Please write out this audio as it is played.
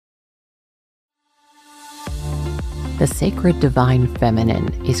The sacred divine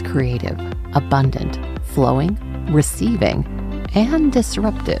feminine is creative, abundant, flowing, receiving, and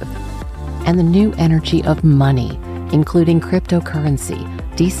disruptive. And the new energy of money, including cryptocurrency,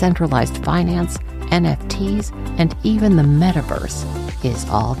 decentralized finance, NFTs, and even the metaverse, is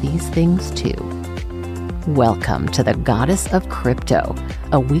all these things too. Welcome to the Goddess of Crypto,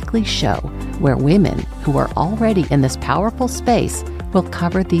 a weekly show where women who are already in this powerful space will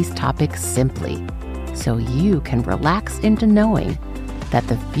cover these topics simply, so you can relax into knowing that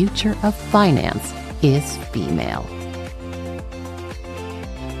the future of finance is female.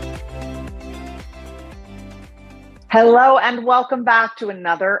 Hello and welcome back to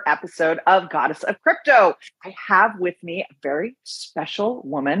another episode of Goddess of Crypto. I have with me a very special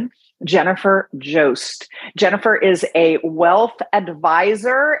woman, Jennifer Jost. Jennifer is a wealth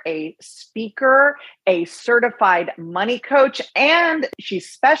advisor, a speaker, a certified money coach, and she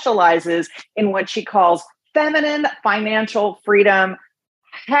specializes in what she calls feminine financial freedom.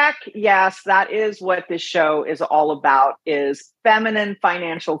 Heck yes, that is what this show is all about, is feminine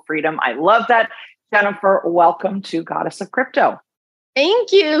financial freedom. I love that. Jennifer, welcome to Goddess of Crypto.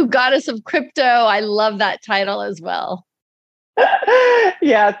 Thank you, Goddess of Crypto. I love that title as well.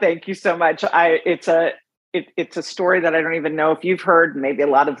 Yeah, thank you so much. It's a story that I don't even know if you've heard. Maybe a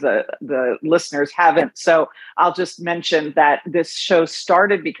lot of the listeners haven't. So I'll just mention that this show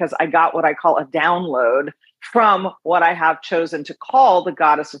started because I got what I call a download from what I have chosen to call the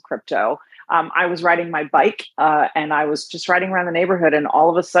Goddess of Crypto. I was riding my bike and I was just riding around the neighborhood, and all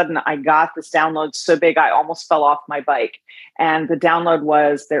of a sudden I got this download so big I almost fell off my bike. And the download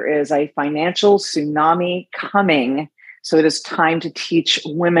was, there is a financial tsunami coming. So it is time to teach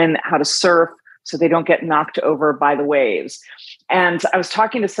women how to surf so they don't get knocked over by the waves. And I was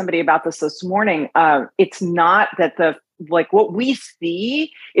talking to somebody about this morning. It's not that what we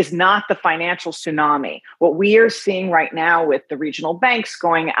see is not the financial tsunami. What we are seeing right now with the regional banks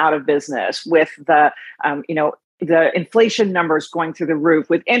going out of business, with the inflation numbers going through the roof,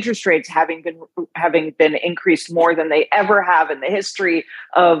 with interest rates having been increased more than they ever have in the history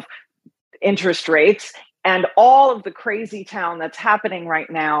of interest rates, and all of the crazy town that's happening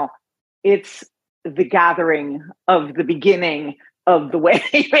right now, it's the gathering of the beginning of the wave.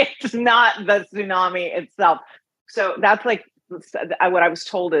 It's not the tsunami itself. So that's like what I was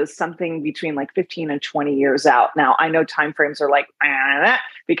told is something between like 15 and 20 years out. Now, I know timeframes are like,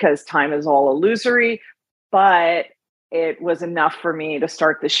 because time is all illusory, but it was enough for me to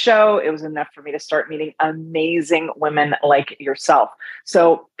start the show. It was enough for me to start meeting amazing women like yourself.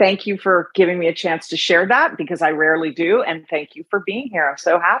 So thank you for giving me a chance to share that, because I rarely do. And thank you for being here. I'm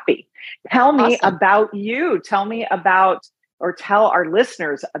so happy. Tell me about you. Tell me about, or tell our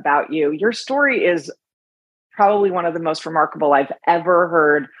listeners about you. Your story is probably one of the most remarkable I've ever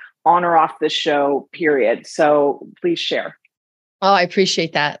heard on or off this show, period. So please share. Oh, I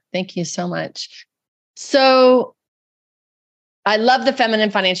appreciate that. Thank you so much. So I love the feminine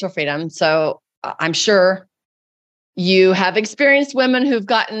financial freedom. So I'm sure you have experienced women who've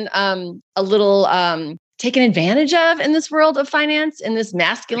gotten a little taken advantage of in this world of finance, in this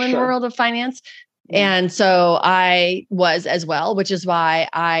masculine world of finance. And so I was as well, which is why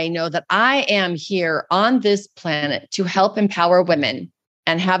I know that I am here on this planet to help empower women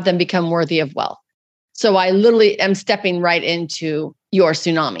and have them become worthy of wealth. So I literally am stepping right into your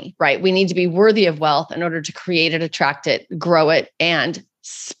tsunami, right? We need to be worthy of wealth in order to create it, attract it, grow it, and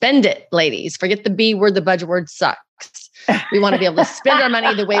spend it, ladies. Forget the B word, the budget word sucks. We want to be able to spend our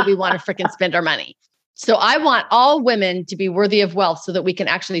money the way we want to freaking spend our money. So I want all women to be worthy of wealth so that we can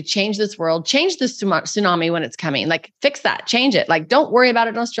actually change this world, change this tsunami when it's coming, like fix that, change it. Like, don't worry about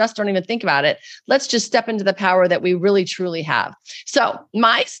it. Don't stress. Don't even think about it. Let's just step into the power that we really, truly have. So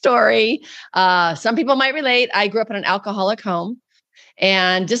my story, some people might relate. I grew up in an alcoholic home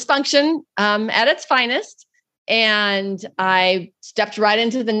and dysfunction at its finest. And I stepped right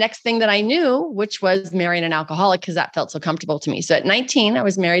into the next thing that I knew, which was marrying an alcoholic, because that felt so comfortable to me. So at 19, I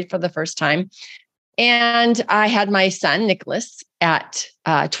was married for the first time. And I had my son, Nicholas, at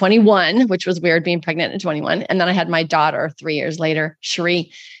 21, which was weird being pregnant at 21. And then I had my daughter 3 years later, Cherie.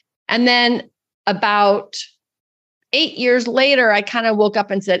 And then about 8 years later, I kind of woke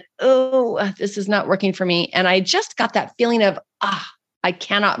up and said, oh, this is not working for me. And I just got that feeling of, I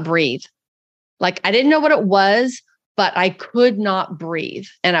cannot breathe. Like, I didn't know what it was, but I could not breathe.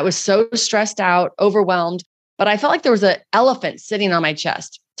 And I was so stressed out, overwhelmed, but I felt like there was an elephant sitting on my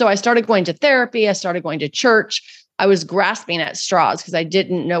chest. So I started going to therapy. I started going to church. I was grasping at straws because I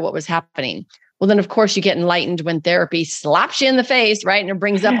didn't know what was happening. Well, then, of course, you get enlightened when therapy slaps you in the face, right? And it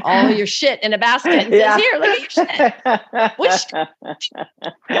brings up all of your shit in a basket and says, here, look at your shit.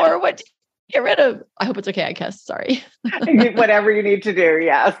 Or what get rid of? hope it's okay. I guess. Sorry. Whatever you need to do.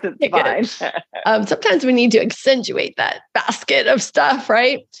 Yes, it's fine. Sometimes we need to accentuate that basket of stuff,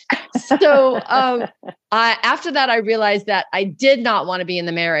 right? So after that, I realized that I did not want to be in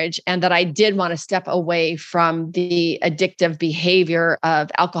the marriage and that I did want to step away from the addictive behavior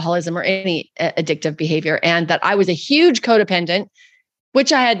of alcoholism or any addictive behavior, and that I was a huge codependent,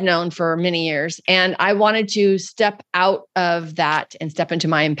 which I had known for many years. And I wanted to step out of that and step into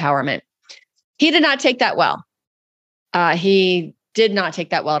my empowerment. He did not take that well. He did not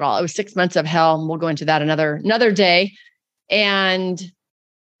take that well at all. It was 6 months of hell. And we'll go into that another day. And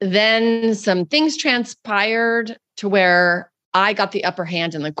then some things transpired to where I got the upper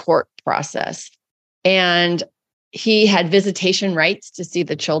hand in the court process. And he had visitation rights to see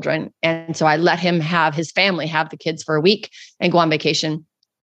the children. And so I let him have his family, have the kids for a week and go on vacation.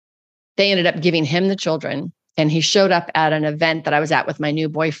 They ended up giving him the children. And he showed up at an event that I was at with my new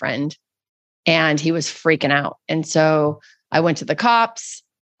boyfriend. And he was freaking out. And so I went to the cops.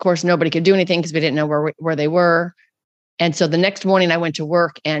 Of course, nobody could do anything because we didn't know where they were. And so the next morning I went to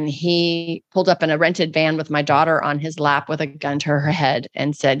work and he pulled up in a rented van with my daughter on his lap with a gun to her head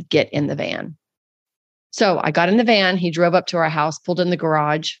and said, "Get in the van." So I got in the van. He drove up to our house, pulled in the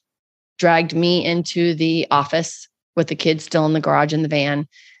garage, dragged me into the office with the kids still in the garage in the van,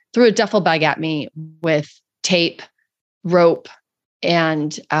 threw a duffel bag at me with tape, rope,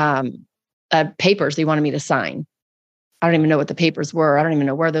 and papers he wanted me to sign. I don't even know what the papers were. I don't even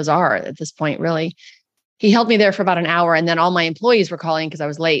know where those are at this point, really. He held me there for about an hour, and then all my employees were calling because I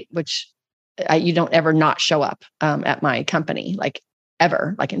was late, which you don't ever not show up at my company, like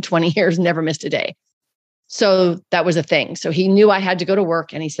ever, like in 20 years, never missed a day. So that was a thing. So he knew I had to go to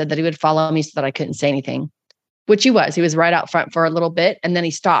work, and he said that he would follow me so that I couldn't say anything, which he was. He was right out front for a little bit, and then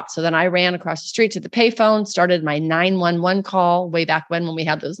he stopped. So then I ran across the street to the payphone, started my 911 call way back when we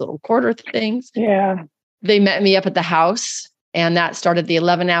had those little quarter things. Yeah. They met me up at the house, and that started the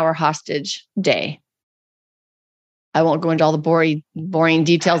 11-hour hostage day. I won't go into all the boring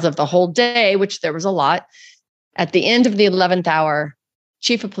details of the whole day, which there was a lot. At the end of the 11th hour,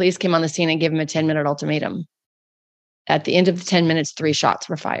 chief of police came on the scene and gave him a 10-minute ultimatum. At the end of the 10 minutes, 3 shots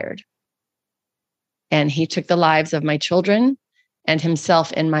were fired. And he took the lives of my children and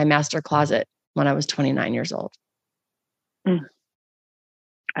himself in my master closet when I was 29 years old.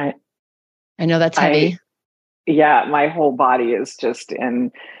 I know that's heavy. Yeah, my whole body is just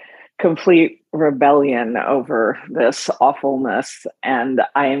in complete rebellion over this awfulness. And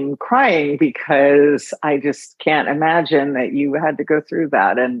I'm crying because I just can't imagine that you had to go through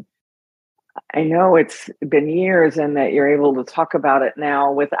that. And I know it's been years and that you're able to talk about it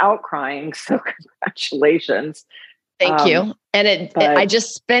now without crying. So congratulations. Thank you. And I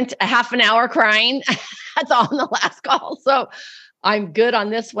just spent a half an hour crying. That's all on the last call. So I'm good on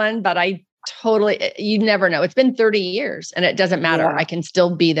this one, but you never know. It's been 30 years and it doesn't matter. Yeah. I can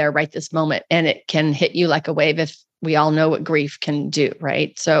still be there right this moment, and it can hit you like a wave if we all know what grief can do.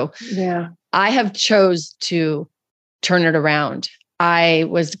 Right. So yeah, I have chose to turn it around. I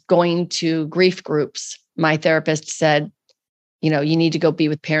was going to grief groups. My therapist said, you need to go be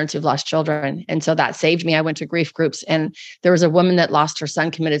with parents who've lost children. And so that saved me. I went to grief groups, and there was a woman that lost her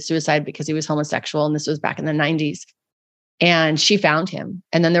son, committed suicide because he was homosexual. And this was back in the 90s. And she found him.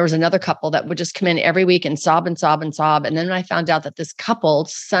 And then there was another couple that would just come in every week and sob and sob and sob. And then I found out that this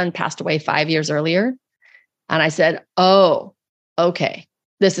couple's son passed away 5 years earlier. And I said, oh, okay,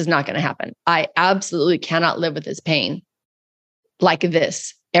 this is not going to happen. I absolutely cannot live with this pain like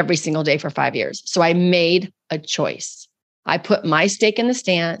this every single day for 5 years. So I made a choice. I put my stake in the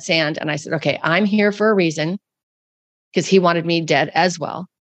sand and I said, okay, I'm here for a reason, because he wanted me dead as well.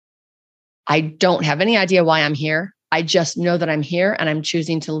 I don't have any idea why I'm here. I just know that I'm here and I'm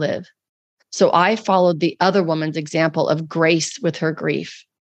choosing to live. So I followed the other woman's example of grace with her grief.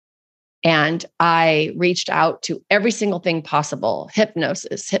 And I reached out to every single thing possible: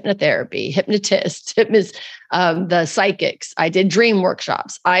 hypnosis, hypnotherapy, hypnotists, the psychics. I did dream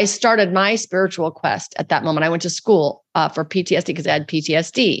workshops. I started my spiritual quest at that moment. I went to school for PTSD because I had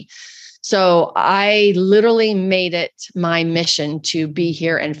PTSD. So I literally made it my mission to be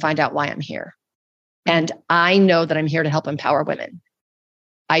here and find out why I'm here. And I know that I'm here to help empower women.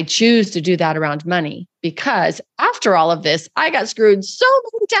 I choose to do that around money because after all of this, I got screwed so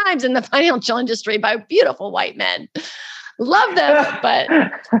many times in the financial industry by beautiful white men. Love them, but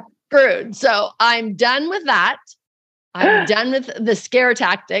screwed. So I'm done with that. I'm done with the scare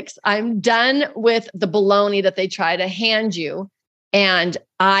tactics. I'm done with the baloney that they try to hand you. And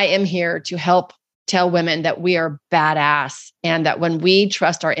I am here to help tell women that we are badass, and that when we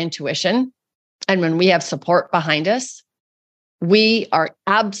trust our intuition and when we have support behind us, we are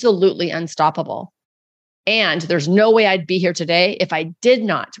absolutely unstoppable. And there's no way I'd be here today if I did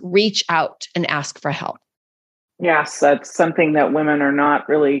not reach out and ask for help. Yes, that's something that women are not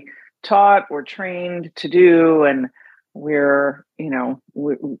really taught or trained to do. And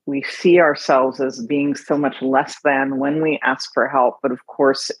we see ourselves as being so much less than when we ask for help. But of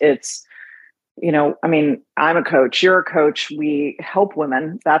course, it's, I'm a coach, you're a coach, we help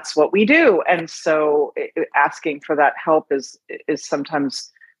women. That's what we do. And so asking for that help is sometimes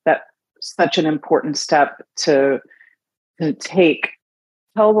that such an important step to take.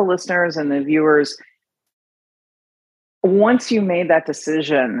 Tell the listeners and the viewers, once you made that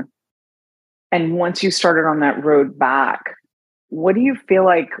decision and once you started on that road back, what do you feel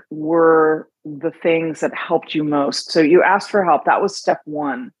like were the things that helped you most? So you asked for help. That was step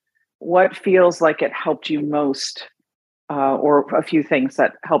one. What feels like it helped you most, or a few things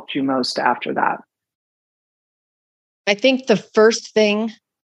that helped you most after that? I think the first thing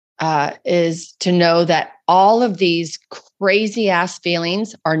is to know that all of these crazy ass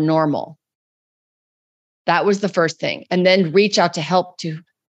feelings are normal. That was the first thing. And then reach out to help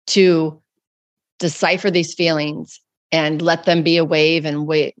to decipher these feelings and let them be a wave and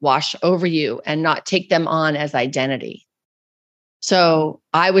wash over you and not take them on as identity. So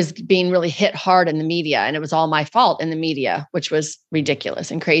I was being really hit hard in the media, and it was all my fault in the media, which was ridiculous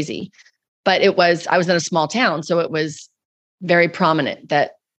and crazy. But I was in a small town, so it was very prominent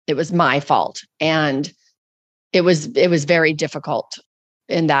that it was my fault. And it was very difficult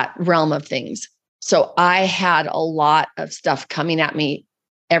in that realm of things. So I had a lot of stuff coming at me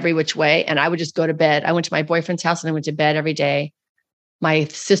every which way. And I would just go to bed. I went to my boyfriend's house and I went to bed every day. My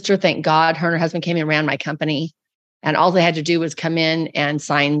sister, thank God, her and her husband came and ran my company. And all they had to do was come in and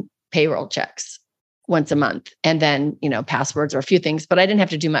sign payroll checks once a month. And then, passwords or a few things, but I didn't have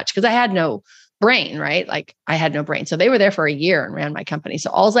to do much because I had no brain, right? Like I had no brain. So they were there for a year and ran my company.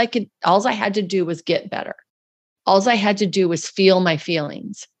 So all I had to do was get better. All I had to do was feel my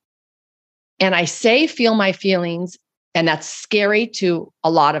feelings. And I say feel my feelings, and that's scary to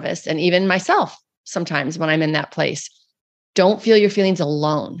a lot of us, and even myself sometimes when I'm in that place. Don't feel your feelings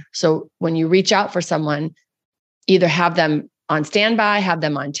alone. So when you reach out for someone, either have them on standby, have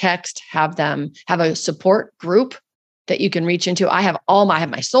them on text, have a support group that you can reach into. I have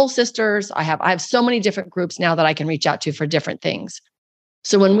my soul sisters. I have so many different groups now that I can reach out to for different things.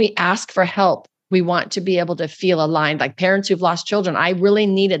 So when we ask for help, we want to be able to feel aligned. Like parents who've lost children, I really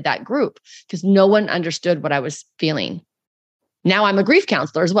needed that group because no one understood what I was feeling. Now I'm a grief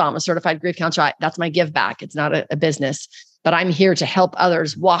counselor as well. I'm a certified grief counselor. That's my give back. It's not a business, but I'm here to help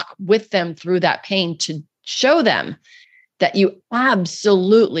others walk with them through that pain, to show them that you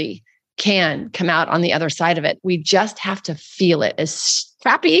absolutely can come out on the other side of it. We just have to feel it. As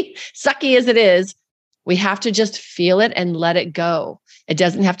crappy, sucky as it is, we have to just feel it and let it go. It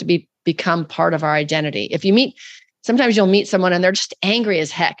doesn't have to become part of our identity. Sometimes you'll meet someone and they're just angry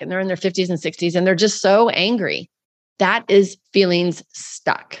as heck and they're in their 50s and 60s and they're just so angry. That is feelings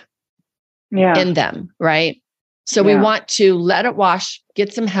stuck in them, right? So we want to let it wash,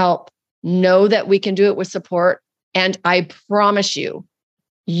 get some help, know that we can do it with support. And I promise you,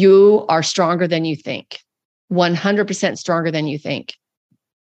 you are stronger than you think, 100% stronger than you think.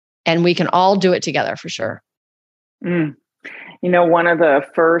 And we can all do it together for sure. One of the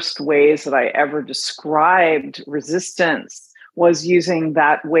first ways that I ever described resistance was using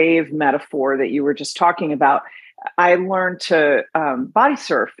that wave metaphor that you were just talking about. I learned to body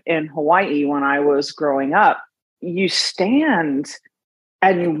surf in Hawaii when I was growing up. You stand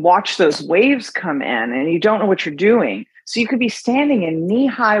and you watch those waves come in and you don't know what you're doing. So you could be standing in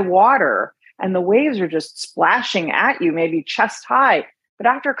knee-high water and the waves are just splashing at you, maybe chest high. But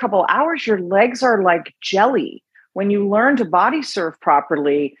after a couple of hours, your legs are like jelly. When you learn to body surf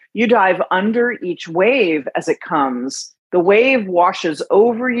properly, you dive under each wave as it comes. The wave washes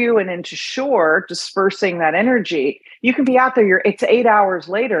over you and into shore, dispersing that energy. You can be out there, it's 8 hours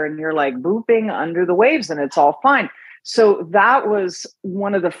later and you're like booping under the waves and it's all fine. So that was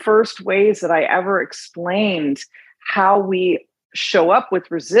one of the first ways that I ever explained how we show up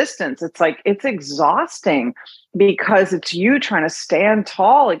with resistance. It's like, it's exhausting because it's you trying to stand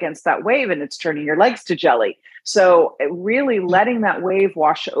tall against that wave and it's turning your legs to jelly. So really letting that wave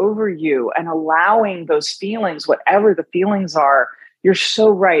wash over you and allowing those feelings, whatever the feelings are, you're so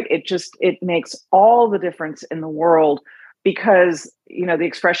right. It makes all the difference in the world because, the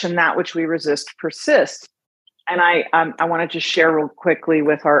expression, that which we resist persists. And I wanted to share real quickly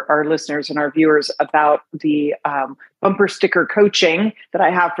with our listeners and our viewers about the bumper sticker coaching that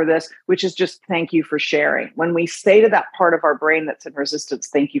I have for this, which is just thank you for sharing. When we say to that part of our brain that's in resistance,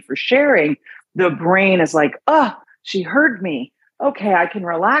 thank you for sharing, the brain is like, oh, she heard me. okay, I can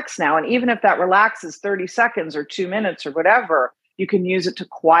relax now. And even if that relax is 30 seconds or 2 minutes or whatever, you can use it to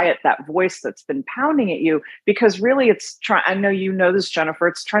quiet that voice that's been pounding at you, because really it's trying, I know you know this, Jennifer,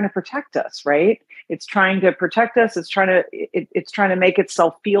 it's trying to protect us, right? It's trying to protect us. It's trying to make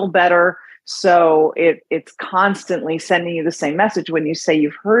itself feel better. So it's constantly sending you the same message. When you say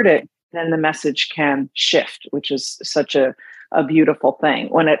you've heard it, then the message can shift, which is such a beautiful thing.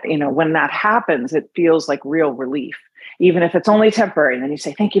 When that happens, it feels like real relief, even if it's only temporary. And then you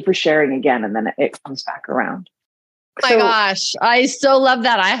say, thank you for sharing again. And then it comes back around. Oh my gosh, I so love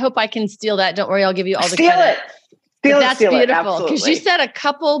that. I hope I can steal that. Don't worry, I'll give you all the credit. That's beautiful, because you said a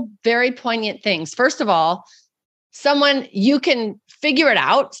couple very poignant things. First of all, you can figure it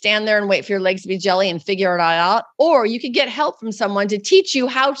out, stand there and wait for your legs to be jelly and figure it out. Or you could get help from someone to teach you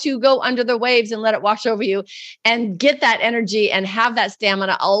how to go under the waves and let it wash over you and get that energy and have that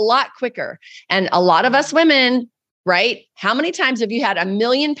stamina a lot quicker. And a lot of us women, right? How many times have you had a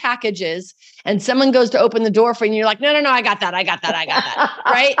million packages and someone goes to open the door for you and you're like, no, I got that.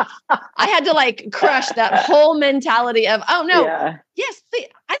 Right? I had to crush that whole mentality of, oh no, yes, please,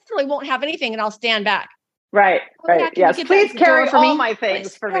 I really won't have anything and I'll stand back. Right. Yes. Please carry all my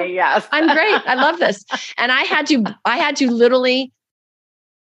things for me. Yes. I'm great. I love this. And I had to literally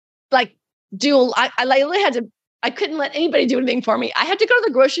I couldn't let anybody do anything for me. I had to go to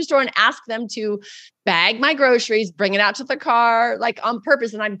the grocery store and ask them to bag my groceries, bring it out to the car, on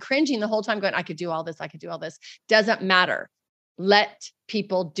purpose. And I'm cringing the whole time going, I could do all this. Doesn't matter. Let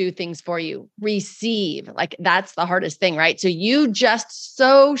people do things for you. Receive. That's the hardest thing, right? So you just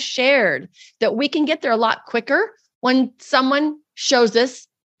so shared that we can get there a lot quicker when someone shows us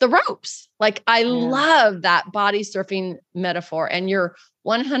the ropes. I love that body surfing metaphor. And you're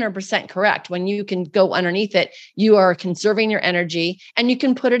 100% correct. When you can go underneath it, you are conserving your energy and you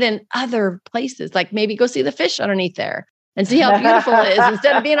can put it in other places. Maybe go see the fish underneath there and see how beautiful it is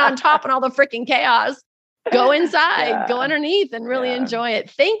instead of being on top and all the freaking chaos. Go inside, go underneath and really enjoy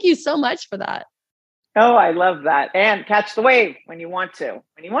it. Thank you so much for that. Oh, I love that. And catch the wave when you want to.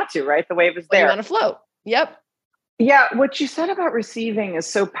 Right? The wave is there. You want to float. Yep. Yeah. What you said about receiving is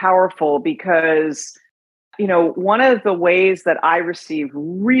so powerful, because, one of the ways that I receive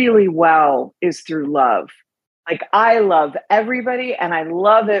really well is through love. I love everybody, and I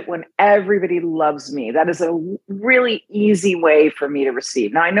love it when everybody loves me. That is a really easy way for me to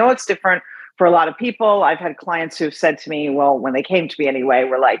receive. Now, I know it's different for a lot of people. I've had clients who've said to me, well, when they came to me anyway,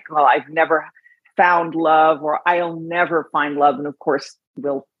 were like, well, I've never found love, or I'll never find love. And of course,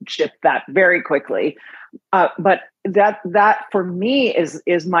 we'll shift that very quickly. But that for me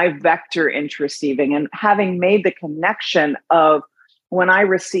is my vector into receiving, and having made the connection of, when I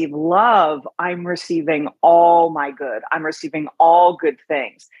receive love, I'm receiving all my good. I'm receiving all good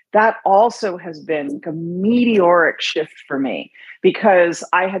things. That also has been a meteoric shift for me, because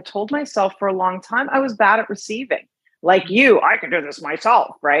I had told myself for a long time I was bad at receiving. Like you, I can do this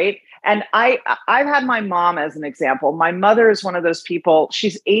myself, right? And I've had my mom as an example. My mother is one of those people.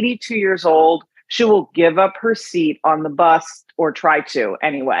 She's 82 years old. She will give up her seat on the bus, or try to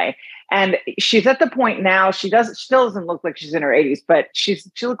anyway. And she's at the point now, she still doesn't look like she's in her 80s, but she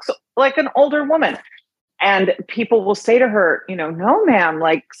looks like an older woman. And people will say to her, no, ma'am,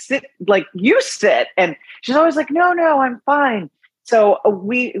 sit, you sit. And she's always like, no, I'm fine. So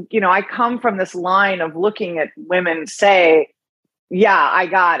I come from this line of looking at women say, yeah, I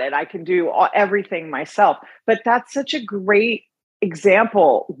got it. I can do everything myself. But that's such a great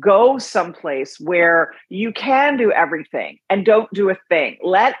example. Go someplace where you can do everything and don't do a thing.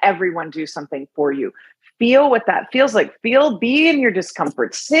 Let everyone do something for you. Feel what that feels like. Be in your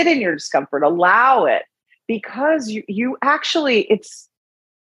discomfort, sit in your discomfort, allow it, because you actually,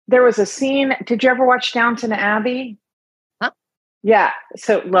 there was a scene. Did you ever watch Downton Abbey? Huh? Yeah.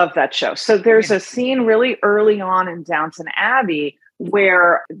 So love that show. So there's a scene really early on in Downton Abbey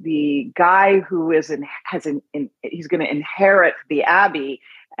where the guy who he's going to inherit the abbey,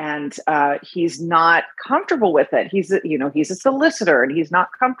 and he's not comfortable with it. He's a solicitor, and he's not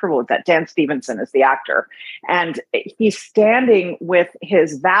comfortable with that. Dan Stevenson is the actor, and he's standing with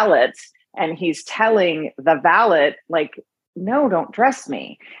his valet, and he's telling the valet, no, don't dress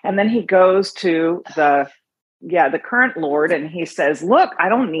me. And then he goes to the current lord, and he says, look, I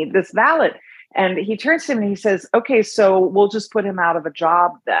don't need this valet. And he turns to him and he says, okay, so we'll just put him out of a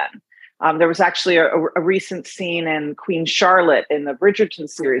job then. There was actually a recent scene in Queen Charlotte in the Bridgerton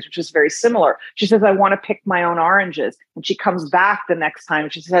series, which is very similar. She says, I want to pick my own oranges. And she comes back the next time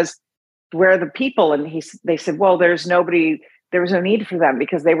and she says, where are the people? And they said, well, there was no need for them,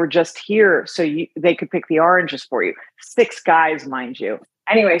 because they were just here so they could pick the oranges for you. 6 guys, mind you.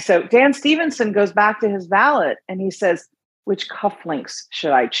 Anyway, so Dan Stevenson goes back to his valet and he says, which cufflinks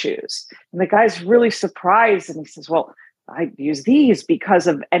should I choose? And the guy's really surprised. And he says, well, I use these because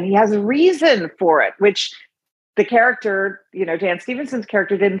of, and he has a reason for it, which the character, Dan Stevenson's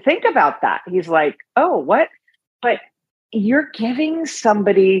character didn't think about that. He's like, oh, what? But you're giving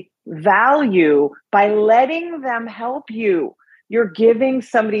somebody value by letting them help you. You're giving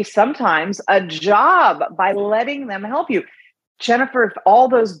somebody sometimes a job by letting them help you. Jennifer, if all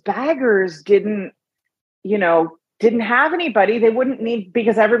those baggers didn't have anybody, they wouldn't need,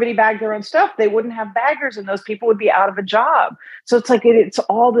 because everybody bagged their own stuff, they wouldn't have baggers and those people would be out of a job. So it's like, it's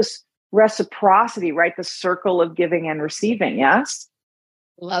all this reciprocity, right? The circle of giving and receiving. Yes.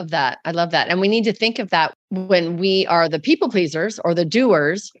 Love that. I love that. And we need to think of that when we are the people pleasers or the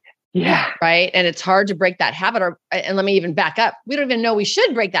doers. Yeah. Right. And it's hard to break that habit. And let me even back up. We don't even know we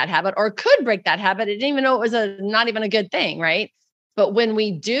should break that habit or could break that habit. I didn't even know it was not even a good thing. Right. But when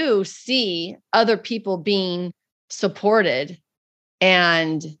we do see other people being supported,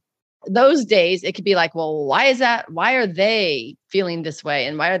 and those days it could be like, well, why is that? Why are they feeling this way?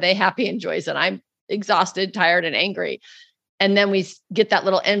 And why are they happy and joyous? And I'm exhausted, tired, and angry. And then we get that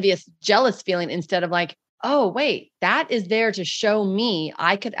little envious, jealous feeling instead of like, oh, wait, that is there to show me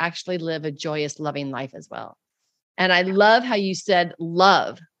I could actually live a joyous, loving life as well. And I love how you said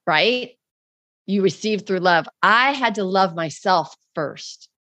love, right? You receive through love. I had to love myself first.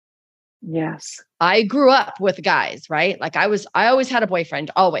 Yes. I grew up with guys, right? Like I always had a boyfriend,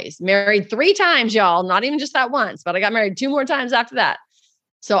 always married 3 times, y'all, not even just that once, but I got married 2 more times after that.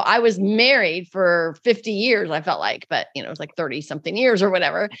 So I was married for 50 years, I felt like, but it was like 30 something years or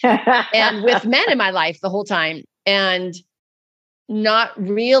whatever. And with men in my life the whole time, and not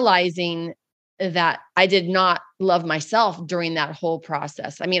realizing that I did not love myself during that whole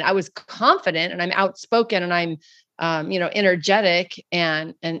process. I mean, I was confident and I'm outspoken and I'm, energetic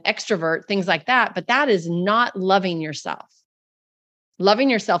and an extrovert, things like that. But that is not loving yourself. Loving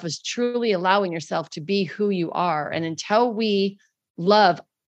yourself is truly allowing yourself to be who you are. And until we love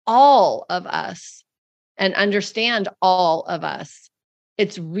all of us and understand all of us,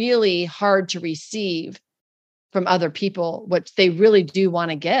 it's really hard to receive from other people what they really do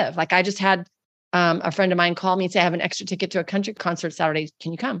want to give. Like I just had a friend of mine call me and say, I have an extra ticket to a country concert Saturday.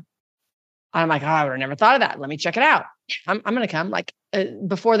 Can you come? I'm like, oh, I would have never thought of that. Let me check it out. I'm going to come. Like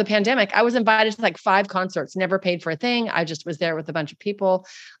before the pandemic, I was invited to like 5 concerts, never paid for a thing. I just was there with a bunch of people.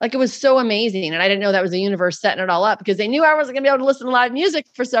 Like it was so amazing. And I didn't know that was the universe setting it all up because they knew I wasn't going to be able to listen to live music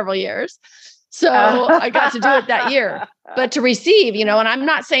for several years. So I got to do it that year, but to receive, and I'm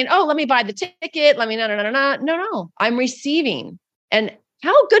not saying, oh, let me buy the ticket. Let me, no, I'm receiving. And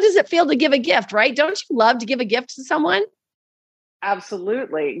how good does it feel to give a gift, right? Don't you love to give a gift to someone?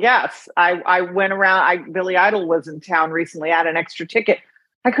 Absolutely. Yes. I went around, Billy Idol was in town recently. I had an extra ticket.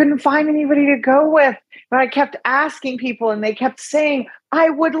 I couldn't find anybody to go with, but I kept asking people and they kept saying,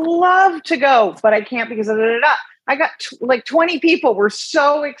 I would love to go, but I can't because of I got like 20 people were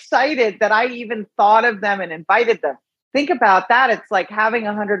so excited that I even thought of them and invited them. Think about that. It's like having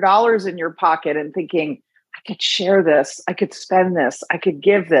 $100 in your pocket and thinking, I could share this. I could spend this. I could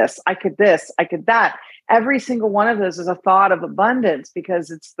give this. I could this. I could that. Every single one of those is a thought of abundance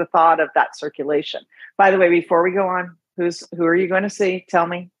because it's the thought of that circulation. By the way, before we go on, who are you going to see? Tell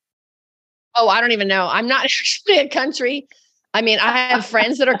me. Oh, I don't even know. I'm not actually a country. I mean, I have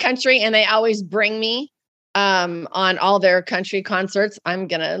friends that are country and they always bring me on all their country concerts. I'm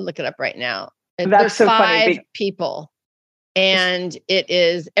going to look it up right now. There's so 5 funny. People. And it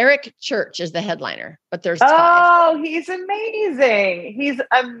is Eric Church is the headliner, but there's 5. Oh, he's amazing. He's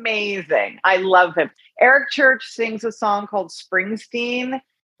amazing. I love him. Eric Church sings a song called Springsteen.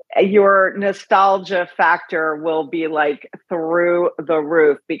 Your nostalgia factor will be like through the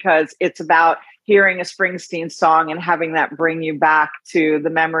roof because it's about hearing a Springsteen song and having that bring you back to the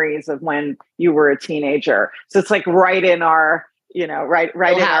memories of when you were a teenager. So it's like right in our right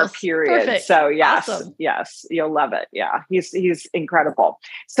in our period. Perfect. So yes, awesome. Yes, you'll love it. Yeah, he's incredible.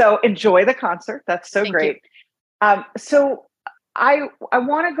 So enjoy the concert. That's so great. So I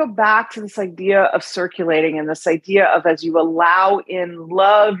want to go back to this idea of circulating and this idea of as you allow in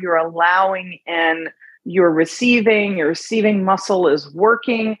love, you're allowing in your receiving muscle is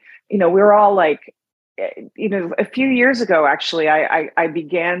working. We're all like, a few years ago, actually, I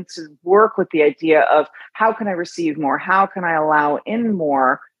began to work with the idea of how can I receive more? How can I allow in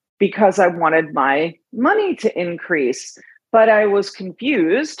more? Because I wanted my money to increase, but I was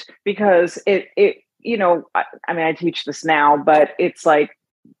confused because I teach this now, but it's like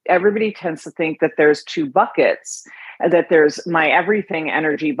everybody tends to think that there's 2 buckets, that there's my everything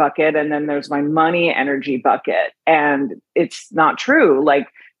energy bucket, and then there's my money energy bucket. And it's not true. Like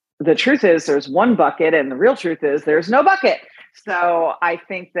the truth is there's one bucket, and the real truth is there's no bucket. So I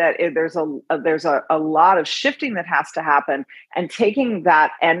think that there's a lot of shifting that has to happen, and taking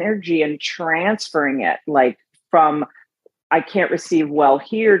that energy and transferring it, like from I can't receive well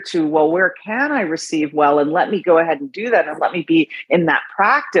here to, well, where can I receive well? And let me go ahead and do that. And let me be in that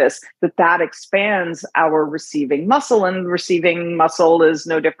practice that expands our receiving muscle. And receiving muscle is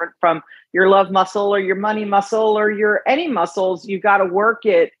no different from your love muscle or your money muscle or your any muscles. You got to work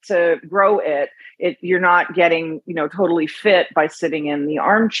it to grow it. You're not getting, totally fit by sitting in the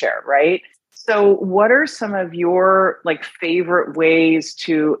armchair, right? So what are some of your favorite ways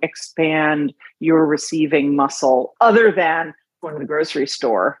to expand your receiving muscle other than going to the grocery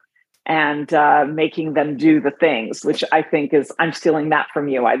store and making them do the things, which I think I'm stealing that from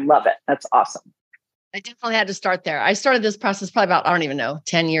you. I love it. That's awesome. I definitely had to start there. I started this process probably about, I don't even know,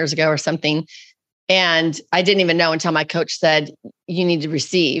 10 years ago or something. And I didn't even know until my coach said, you need to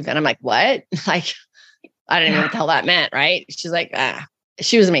receive. And I'm like, what? I didn't even know what the hell that meant. Right. She's like,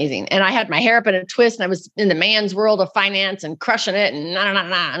 She was amazing. And I had my hair up in a twist and I was in the man's world of finance and crushing it and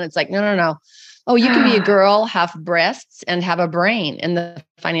And it's like, no. Oh, you can be a girl, have breasts and have a brain in the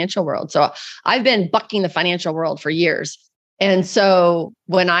financial world. So I've been bucking the financial world for years. And so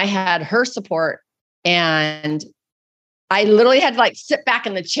when I had her support and I literally had to sit back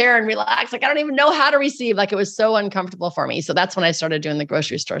in the chair and relax, I don't even know how to receive. It was so uncomfortable for me. So that's when I started doing the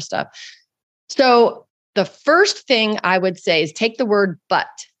grocery store stuff. So the first thing I would say is take the word but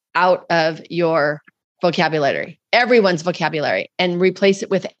out of your vocabulary, everyone's vocabulary, and replace it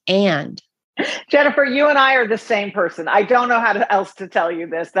with and. Jennifer, you and I are the same person. I don't know how else to tell you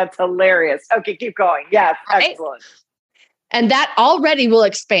this. That's hilarious. Okay, keep going. Yes, right? Excellent. And that already will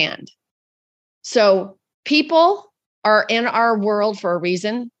expand. So people are in our world for a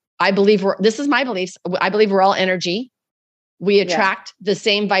reason. I believe this is my beliefs. I believe we're all energy. We attract the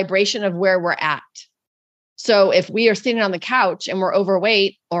same vibration of where we're at. So if we are sitting on the couch and we're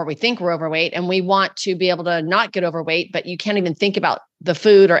overweight, or we think we're overweight and we want to be able to not get overweight, but you can't even think about the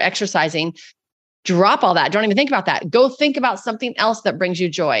food or exercising, drop all that. Don't even think about that. Go think about something else that brings you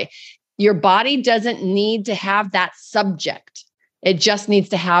joy. Your body doesn't need to have that subject. It just needs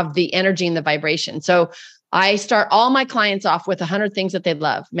to have the energy and the vibration. So I start all my clients off with 100 things that they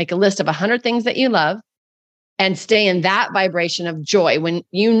love. Make a list of 100 things that you love. And stay in that vibration of joy. When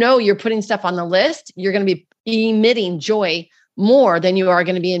you're putting stuff on the list, you're going to be emitting joy more than you are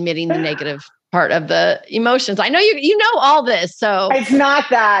going to be emitting the negative part of the emotions. I know you know all this. So it's not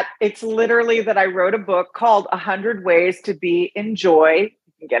that. It's literally that I wrote a book called 100 Ways to Be in Joy.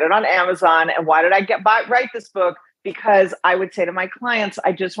 You can get it on Amazon. And why did I write this book? Because I would say to my clients,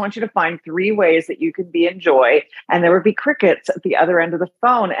 I just want you to find 3 ways that you can be in joy. And there would be crickets at the other end of the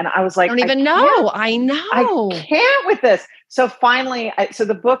phone. And I was like, I don't even know. I know. I can't with this. So finally, so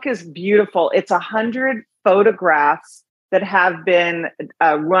the book is beautiful. It's 100 photographs that have been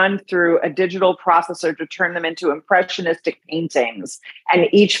run through a digital processor to turn them into impressionistic paintings. And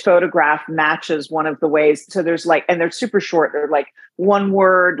each photograph matches one of the ways. So there's and they're super short. They're one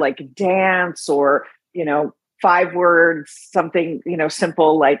word, dance, or, 5 words, something,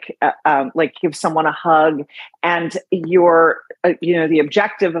 simple, like give someone a hug. And the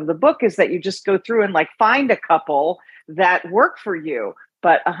objective of the book is that you just go through and find a couple that work for you,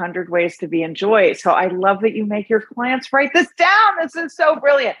 but 100 ways to be in joy. So I love that you make your clients write this down. This is so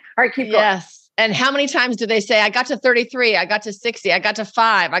brilliant. All right, keep going. Yes. And how many times do they say, I got to 33, I got to 60, I got to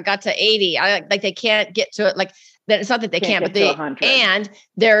 5, I got to 80. They can't get to it. That it's not that they can't but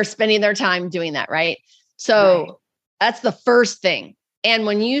they're spending their time doing that. Right. So That's the first thing. And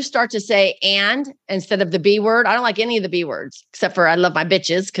when you start to say and instead of the B word, I don't like any of the B words, except for I love my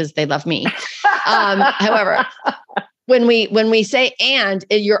bitches because they love me. However, when we say and,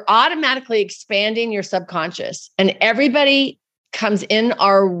 you're automatically expanding your subconscious, and everybody comes in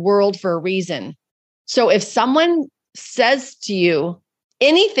our world for a reason. So if someone says to you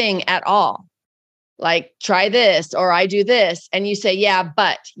anything at all, like try this, or I do this, and you say, yeah,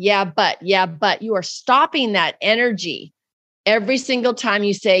 but, you are stopping that energy every single time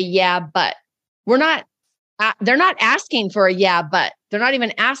you say, yeah, but. They're not asking for a yeah, but. They're not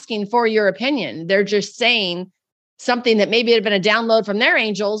even asking for your opinion. They're just saying something that maybe had been a download from their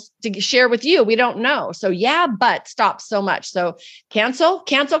angels to share with you. We don't know. So yeah, but stops so much. So cancel.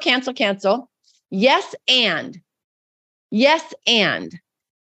 Yes, and.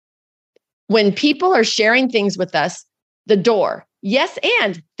 When people are sharing things with us, the door, yes,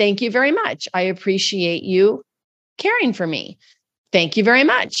 and thank you very much. I appreciate you caring for me. Thank you very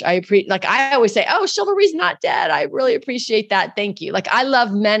much. I always say, oh, chivalry's not dead. I really appreciate that. Thank you. Like, I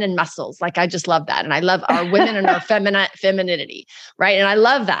love men and muscles. Like, I just love that. And I love our women and our femininity. Right. And I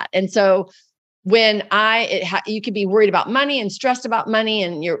love that. And so when you could be worried about money and stressed about money,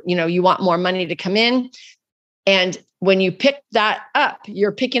 and you want more money to come in. And when you pick that up,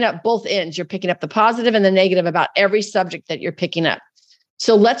 you're picking up both ends. You're picking up the positive and the negative about every subject that you're picking up.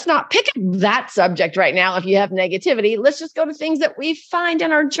 So let's not pick up that subject right now. If you have negativity, let's just go to things that we find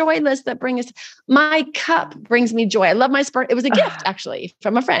in our joy list that bring us. My cup brings me joy. I love my spark. It was a gift, actually,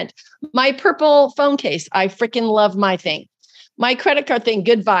 from a friend. My purple phone case. I freaking love my thing. My credit card thing,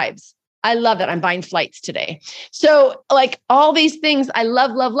 good vibes. I love it. I'm buying flights today. So like all these things I love,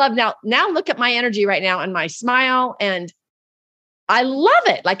 love, love. Now look at my energy right now and my smile, and I love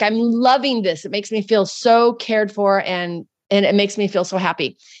it. Like, I'm loving this. It makes me feel so cared for, and it makes me feel so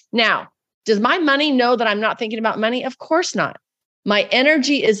happy. Now, does my money know that I'm not thinking about money? Of course not. My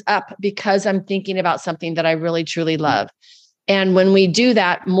energy is up because I'm thinking about something that I really, truly love. And when we do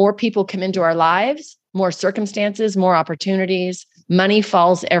that, more people come into our lives, more circumstances, more opportunities, money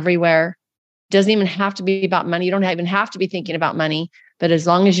falls everywhere. Doesn't even have to be about money. You don't even have to be thinking about money. But as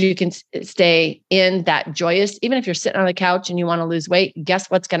long as you can stay in that joyous, even if you're sitting on the couch and you want to lose weight, guess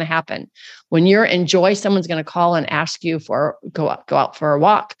what's going to happen? When you're in joy, someone's going to call and ask you for go out for a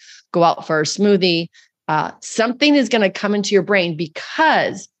walk, go out for a smoothie. Something is going to come into your brain,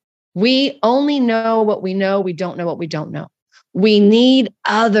 because we only know what we know. We don't know what we don't know. We need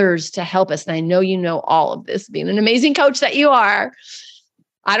others to help us. And I know you know all of this, being an amazing coach that you are.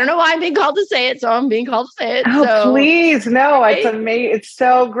 I don't know why I'm being called to say it, so I'm being called to say it. Oh, please. No, it's amazing. It's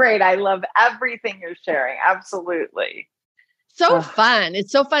so great. I love everything you're sharing. Absolutely. So fun.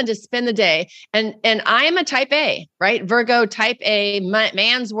 It's so fun to spend the day. And I am a type A, right? Virgo, type A,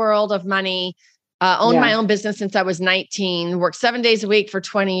 man's world of money, owned my own business since I was 19, worked 7 days a week for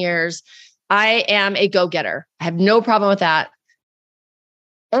 20 years. I am a go-getter. I have no problem with that.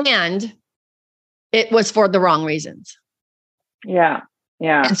 And it was for the wrong reasons. Yeah.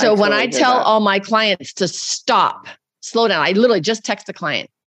 Yeah. And so when I tell all my clients to stop, slow down, I literally just text a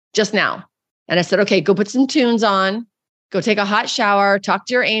client just now. And I said, okay, go put some tunes on, go take a hot shower, talk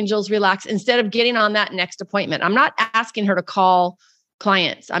to your angels, relax, instead of getting on that next appointment. I'm not asking her to call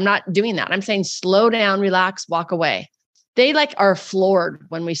clients. I'm not doing that. I'm saying slow down, relax, walk away. They are floored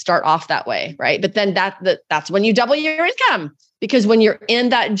when we start off that way, right? But then that's when you double your income, because when you're in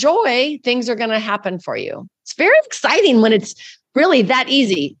that joy, things are going to happen for you. It's very exciting when it's really that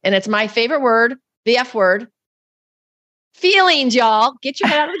easy. And it's my favorite word, the F word. Feelings, y'all. Get your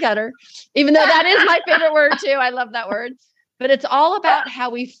head out of the gutter. Even though that is my favorite word too. I love that word. But it's all about how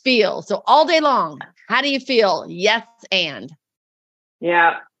we feel. So all day long, how do you feel? Yes, and.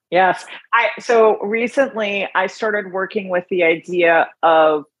 Yeah. Yes. So recently I started working with the idea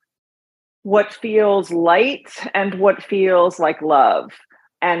of what feels light and what feels like love.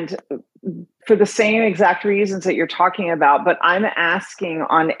 And for the same exact reasons that you're talking about, but I'm asking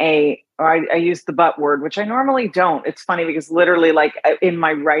on I use the but word, which I normally don't. It's funny because literally in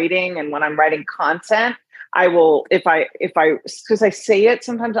my writing and when I'm writing content, I will, because I say it,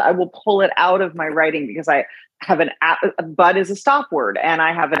 sometimes I will pull it out of my writing because I have but is a stop word and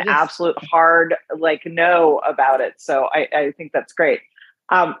I have an absolute hard, no about it. So I think that's great.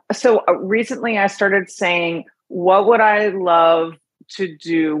 So recently I started saying, what would I love to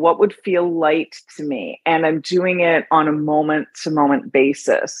do? What would feel light to me? And I'm doing it on a moment to moment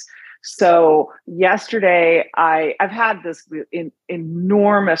basis. So yesterday I've had this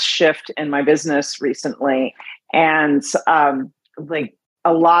enormous shift in my business recently, and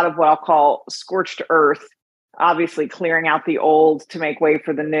a lot of what I'll call scorched earth, obviously clearing out the old to make way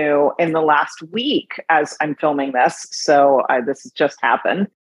for the new in the last week as I'm filming this. So this has just happened.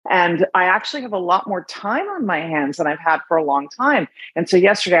 And I actually have a lot more time on my hands than I've had for a long time. And so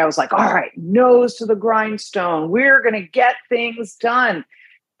yesterday I was like, all right, nose to the grindstone. We're going to get things done.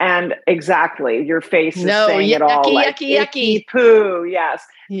 And exactly, your face is saying it all. Yucky poo. Yes.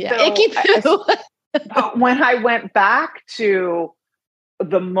 Yeah, so, icky poo. But when I went back to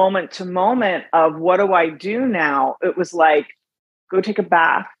the moment to moment of what do I do now, it was like, go take a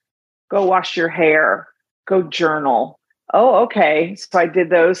bath, go wash your hair, go journal. Oh, okay. So I did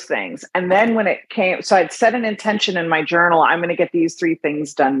those things. And then when it came, so I'd set an intention in my journal, I'm going to get these 3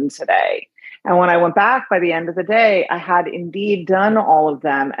 things done today. And when I went back by the end of the day, I had indeed done all of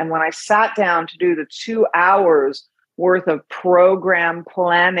them. And when I sat down to do the 2 hours worth of program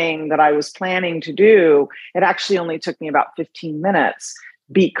planning that I was planning to do, it actually only took me about 15 minutes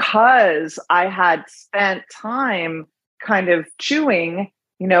because I had spent time kind of chewing,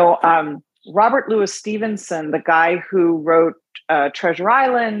 Robert Louis Stevenson, the guy who wrote Treasure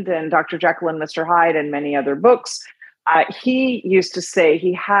Island and Dr. Jekyll and Mr. Hyde and many other books, he used to say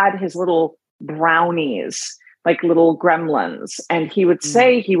he had his little brownies, like little gremlins. And he would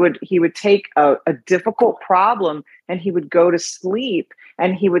say he would take a difficult problem and he would go to sleep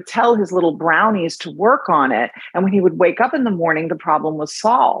and he would tell his little brownies to work on it. And when he would wake up in the morning, the problem was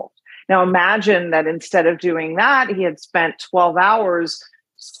solved. Now imagine that instead of doing that, he had spent 12 hours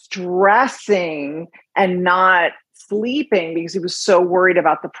stressing and not sleeping because he was so worried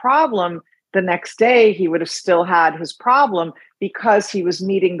about the problem. The next day, he would have still had his problem because he was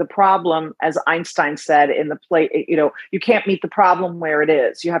meeting the problem, as Einstein said, in the place. You can't meet the problem where it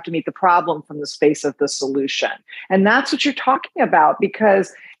is. You have to meet the problem from the space of the solution. And that's what you're talking about,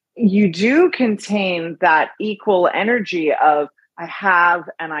 because you do contain that equal energy of I have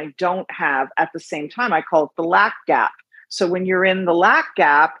and I don't have at the same time. I call it the lack gap. So when you're in the lack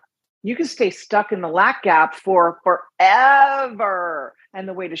gap, you can stay stuck in the lack gap for forever. And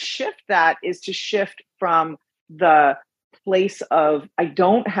the way to shift that is to shift from the place of I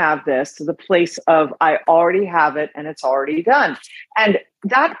don't have this to the place of I already have it and it's already done. And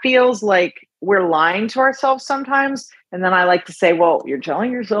that feels like we're lying to ourselves sometimes. And then I like to say, well, you're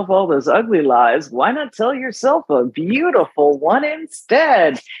telling yourself all those ugly lies. Why not tell yourself a beautiful one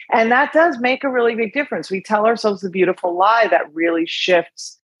instead? And that does make a really big difference. We tell ourselves a beautiful lie that really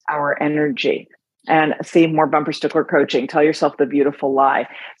shifts our energy. And see, more bumper sticker coaching. Tell yourself the beautiful lie.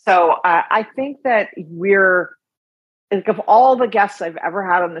 So I think that we're, like, of all the guests I've ever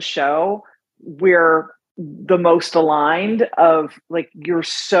had on the show, we're the most aligned of like, you're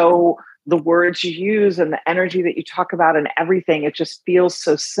so, the words you use and the energy that you talk about and everything, it just feels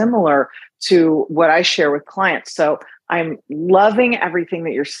so similar to what I share with clients. So I'm loving everything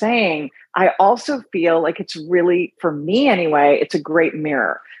that you're saying. I also feel like it's really, for me anyway, it's a great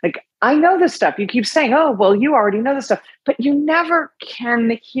mirror. Like, I know this stuff. You keep saying, oh, well, you already know this stuff, but you never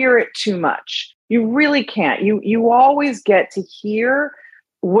can hear it too much. You really can't. You always get to hear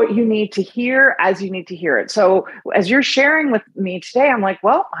what you need to hear as you need to hear it. So as you're sharing with me today, I'm like,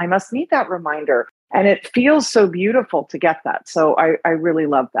 well, I must need that reminder. And it feels so beautiful to get that. So I really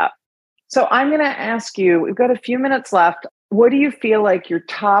love that. So I'm going to ask you, we've got a few minutes left. What do you feel like your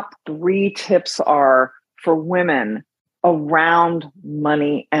top 3 tips are for women around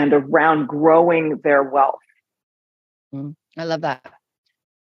money and around growing their wealth? I love that.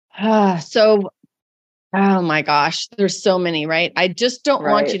 Oh my gosh, there's so many, right? I just don't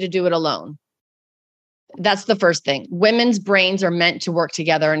want you to do it alone. That's the first thing. Women's brains are meant to work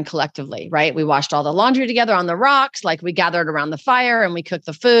together and collectively, right? We washed all the laundry together on the rocks, like we gathered around the fire and we cooked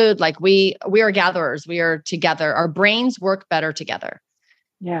the food. Like we are gatherers. We are together. Our brains work better together.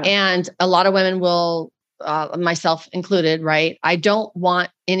 Yeah. And a lot of women will, myself included, right? I don't want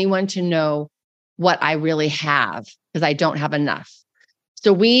anyone to know what I really have because I don't have enough.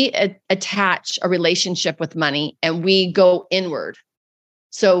 So we attach a relationship with money and we go inward.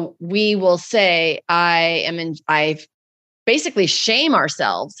 So we will say, I basically shame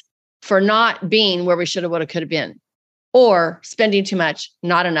ourselves for not being where we should have, would have, could have been, or spending too much,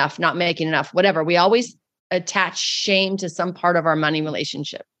 not enough, not making enough, whatever. We always attach shame to some part of our money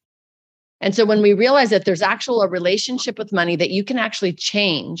relationship. And so when we realize that there's a relationship with money that you can actually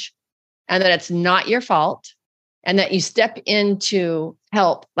change and that it's not your fault, and that you step into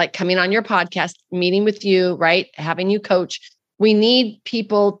help, like coming on your podcast, meeting with you, right? Having you coach. We need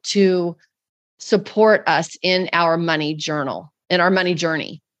people to support us in our money journal, in our money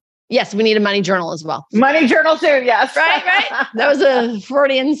journey. Yes, we need a money journal as well. Money journal too, yes. Right. That was a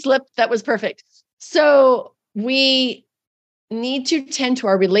Freudian slip. That was perfect. So we need to tend to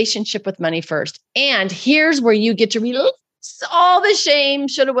our relationship with money first. And here's where you get to release all the shame,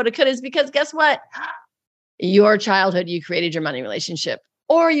 shoulda, woulda, coulda, is because guess what? Your childhood, you created your money relationship,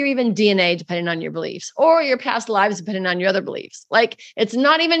 or your even DNA, depending on your beliefs, or your past lives, depending on your other beliefs. Like, it's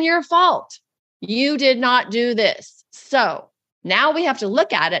not even your fault. You did not do this. So now we have to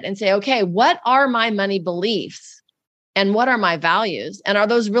look at it and say, okay, what are my money beliefs and what are my values? And are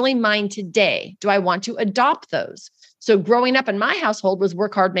those really mine today? Do I want to adopt those? So growing up in my household was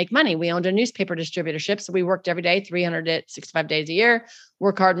work hard, make money. We owned a newspaper distributorship. So we worked every day, 365 days a year,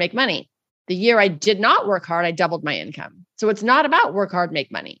 work hard, make money. The year I did not work hard, I doubled my income. So it's not about work hard,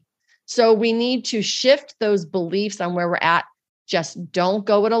 make money. So we need to shift those beliefs on where we're at. Just don't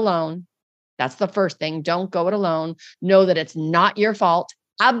go it alone. That's the first thing. Don't go it alone. Know that it's not your fault.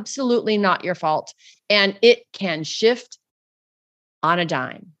 Absolutely not your fault. And it can shift on a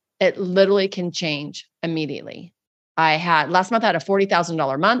dime. It literally can change immediately. Last month I had a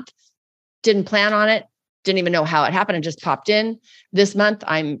 $40,000 month. Didn't plan on it. Didn't even know how it happened. It just popped in. This month,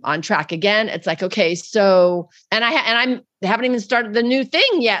 I'm on track again. It's like, okay, so, and I haven't even started the new thing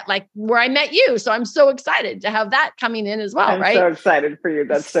yet, like where I met you. So I'm so excited to have that coming in as well, I'm right? so excited for you.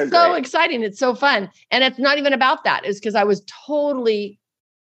 That's so great. So exciting. It's so fun. And it's not even about that. It's because I was totally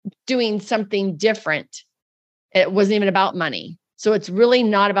doing something different. It wasn't even about money. So it's really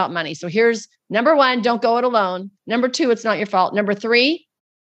not about money. So here's number one, don't go it alone. Number two, it's not your fault. Number three,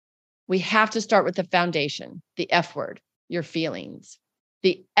 we have to start with the foundation, the F word, your feelings.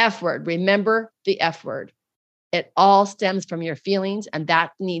 The F word, remember the F word. It all stems from your feelings, and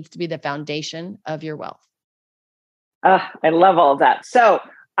that needs to be the foundation of your wealth. I love all of that. So,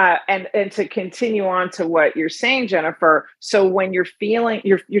 and to continue on to what you're saying, Jennifer. So when you're feeling,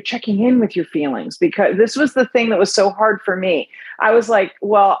 you're checking in with your feelings, because this was the thing that was so hard for me. I was like,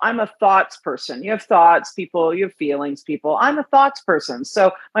 well, I'm a thoughts person. You have thoughts, people. You have feelings, people. I'm a thoughts person.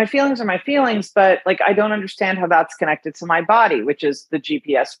 So my feelings are my feelings, but like I don't understand how that's connected to my body, which is the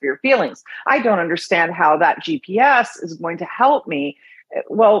GPS for your feelings. I don't understand how that GPS is going to help me.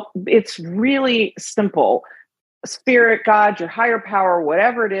 Well, it's really simple. Spirit, God, your higher power,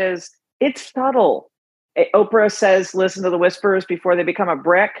 whatever it is, it's subtle. Oprah says, listen to the whispers before they become a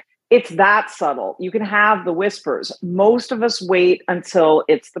brick. It's that subtle. You can have the whispers. Most of us wait until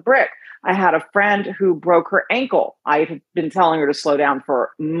it's the brick. I had a friend who broke her ankle. I had been telling her to slow down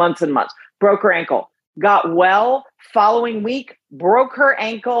for months and months. Broke her ankle. Got well. Following week, broke her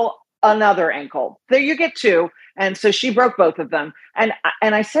ankle, another ankle. There you get two. And so she broke both of them. And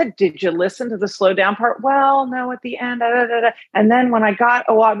I said, did you listen to the slow down part? Well, no, at the end. And then when I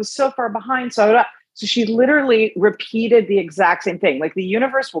was so far behind. So she literally repeated the exact same thing. Like the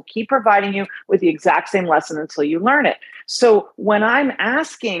universe will keep providing you with the exact same lesson until you learn it. So when I'm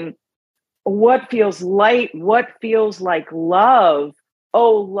asking what feels light, what feels like love,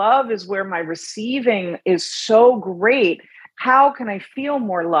 love is where my receiving is so great. How can I feel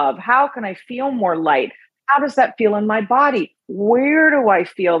more love? How can I feel more light? How does that feel in my body? Where do I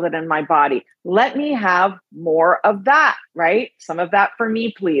feel that in my body? Let me have more of that, right? Some of that for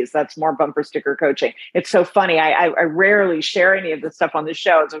me, please. That's more bumper sticker coaching. It's so funny. I rarely share any of this stuff on the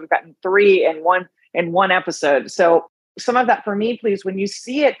show. So we've gotten 3 in one episode. So some of that for me, please. When you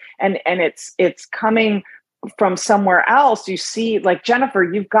see it and it's coming from somewhere else, you see, like Jennifer,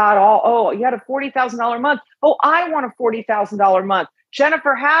 you've got you had a $40,000 month. I want a $40,000 month.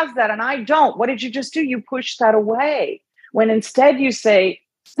 Jennifer has that and I don't. What did you just do? You push that away. When instead you say,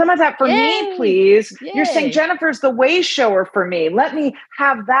 some of that for me, please. Yay. You're saying Jennifer's the way shower for me. Let me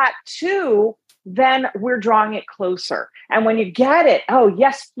have that too. Then we're drawing it closer. And when you get it,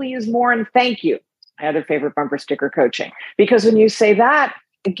 yes, please, more, and thank you. My other favorite bumper sticker coaching. Because when you say that,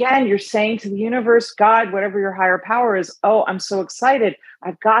 again, you're saying to the universe, God, whatever your higher power is, I'm so excited.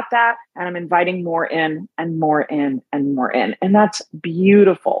 I've got that. And I'm inviting more in and more in and more in. And that's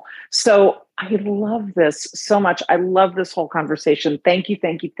beautiful. So I love this so much. I love this whole conversation. Thank you,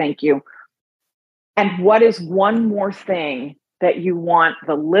 thank you, thank you. And what is one more thing that you want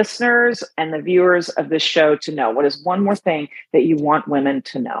the listeners and the viewers of this show to know? What is one more thing that you want women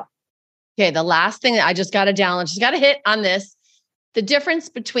to know? Okay, the last thing that I just got to download, just got to hit on this. The difference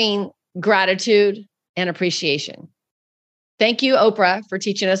between gratitude and appreciation. Thank you, Oprah, for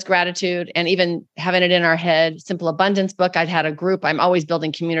teaching us gratitude and even having it in our head. Simple Abundance book. I'd had a group. I'm always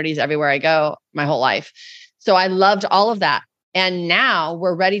building communities everywhere I go my whole life. So I loved all of that. And now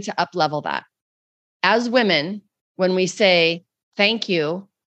we're ready to up-level that. As women, when we say, thank you,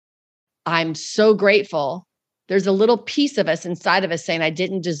 I'm so grateful, there's a little piece of us inside of us saying, I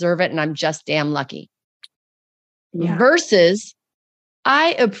didn't deserve it and I'm just damn lucky. Yeah. Versus,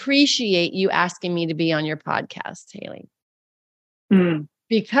 I appreciate you asking me to be on your podcast, Haley,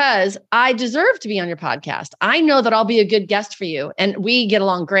 because I deserve to be on your podcast. I know that I'll be a good guest for you and we get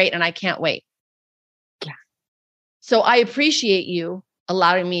along great and I can't wait. Yeah. So I appreciate you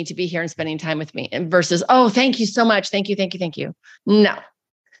allowing me to be here and spending time with me, and versus, thank you so much. Thank you, thank you, thank you. No.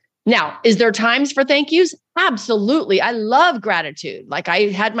 Now, is there times for thank yous? Absolutely. I love gratitude. Like I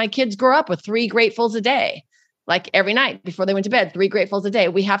had my kids grow up with 3 gratefuls a day. Like every night before they went to bed, 3 gratefuls a day.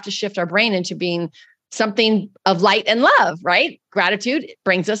 We have to shift our brain into being something of light and love, right? Gratitude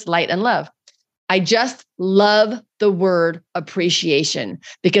brings us light and love. I just love the word appreciation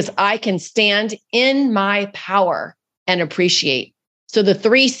because I can stand in my power and appreciate. So the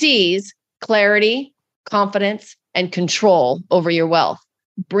 3 C's, clarity, confidence, and control over your wealth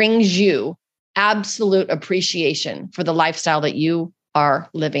brings you absolute appreciation for the lifestyle that you are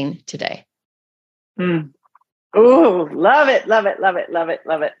living today. Oh, love it, love it, love it, love it,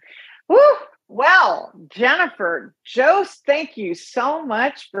 love it. Woo! Well, Jennifer, Jost, thank you so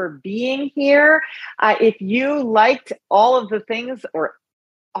much for being here. If you liked all of the things or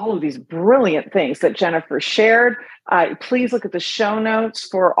all of these brilliant things that Jennifer shared, please look at the show notes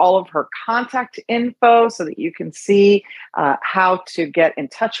for all of her contact info so that you can see how to get in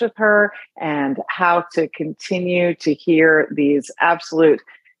touch with her and how to continue to hear these absolute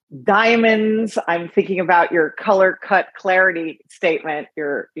diamonds. I'm thinking about your color cut clarity statement,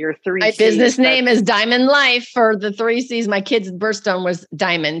 your three My C's. business name is Diamond Life for the 3 C's. My kid's birthstone was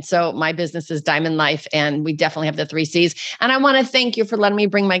Diamond. So my business is Diamond Life, and we definitely have the 3 C's. And I want to thank you for letting me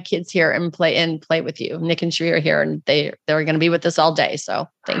bring my kids here and play with you. Nick and Sheree are here, and they're going to be with us all day. So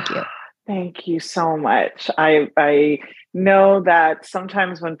thank you. Thank you so much. I know that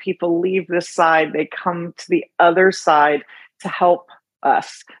sometimes when people leave this side, they come to the other side to help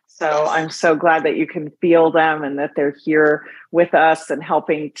us. So I'm so glad that you can feel them and that they're here with us and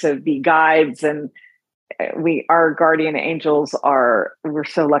helping to be guides. And our guardian angels we're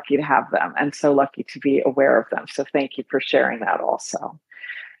so lucky to have them and so lucky to be aware of them. So thank you for sharing that also.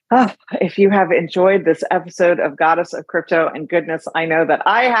 If you have enjoyed this episode of Goddess of Crypto and Goodness, I know that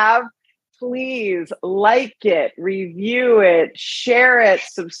I have. Please like it, review it, share it,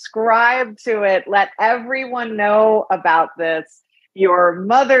 subscribe to it. Let everyone know about this. Your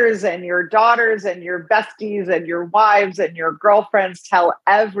mothers and your daughters and your besties and your wives and your girlfriends, tell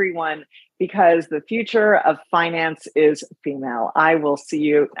everyone, because the future of finance is female. I will see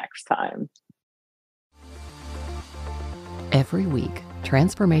you next time. Every week,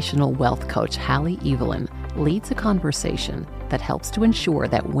 transformational wealth coach Hallie Evelyn leads a conversation that helps to ensure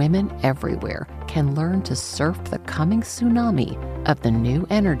that women everywhere can learn to surf the coming tsunami of the new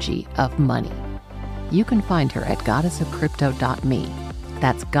energy of money. You can find her at goddessofcrypto.me.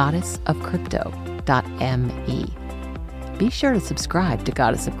 That's goddessofcrypto.me. Be sure to subscribe to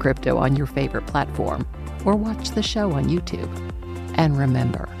Goddess of Crypto on your favorite platform or watch the show on YouTube. And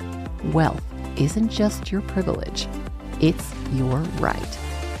remember, wealth isn't just your privilege, it's your right.